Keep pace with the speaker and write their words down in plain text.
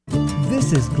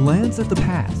This is Glance at the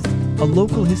Past, a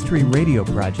local history radio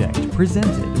project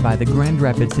presented by the Grand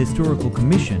Rapids Historical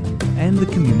Commission and the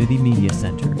Community Media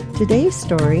Center. Today's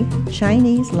story,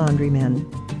 Chinese laundrymen.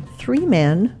 3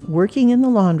 men working in the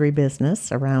laundry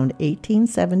business around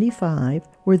 1875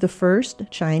 were the first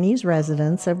Chinese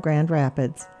residents of Grand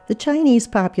Rapids. The Chinese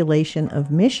population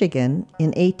of Michigan in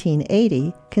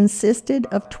 1880 consisted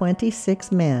of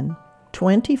 26 men.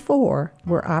 24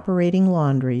 were operating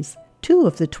laundries. 2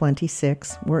 of the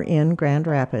 26 were in Grand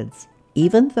Rapids.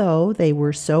 Even though they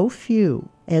were so few,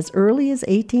 as early as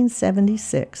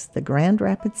 1876, the Grand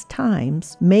Rapids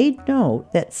Times made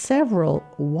note that several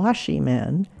washi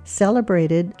men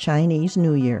celebrated Chinese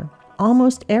New Year.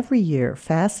 Almost every year,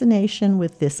 fascination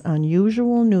with this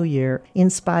unusual New Year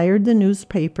inspired the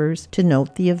newspapers to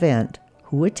note the event,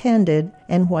 who attended,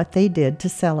 and what they did to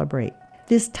celebrate.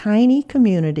 This tiny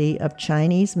community of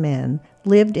Chinese men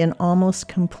lived in almost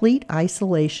complete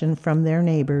isolation from their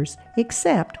neighbors,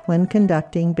 except when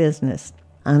conducting business.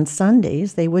 On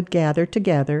Sundays, they would gather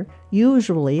together,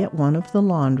 usually at one of the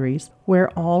laundries, where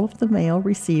all of the mail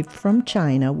received from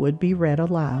China would be read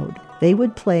aloud. They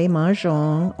would play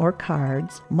mahjong or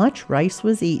cards, much rice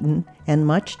was eaten, and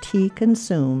much tea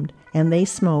consumed, and they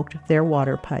smoked their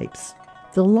water pipes.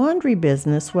 The laundry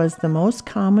business was the most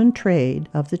common trade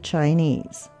of the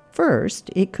Chinese. First,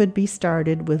 it could be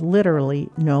started with literally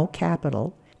no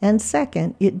capital, and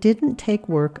second, it didn't take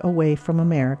work away from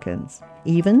Americans.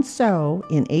 Even so,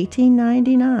 in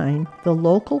 1899, the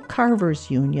local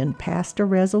Carvers Union passed a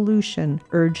resolution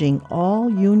urging all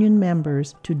union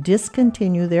members to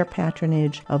discontinue their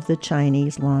patronage of the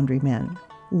Chinese laundrymen.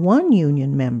 One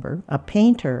union member, a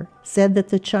painter, said that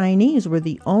the Chinese were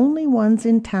the only ones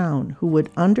in town who would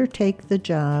undertake the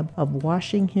job of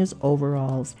washing his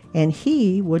overalls, and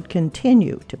he would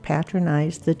continue to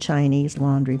patronize the Chinese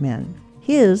laundrymen.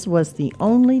 His was the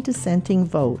only dissenting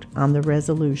vote on the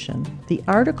resolution. The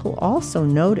article also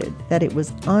noted that it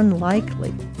was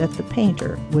unlikely that the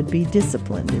painter would be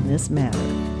disciplined in this matter.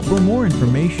 For more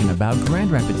information about Grand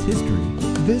Rapids history,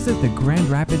 visit the Grand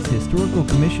Rapids Historical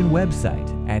Commission website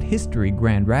at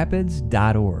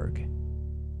historygrandrapids.org.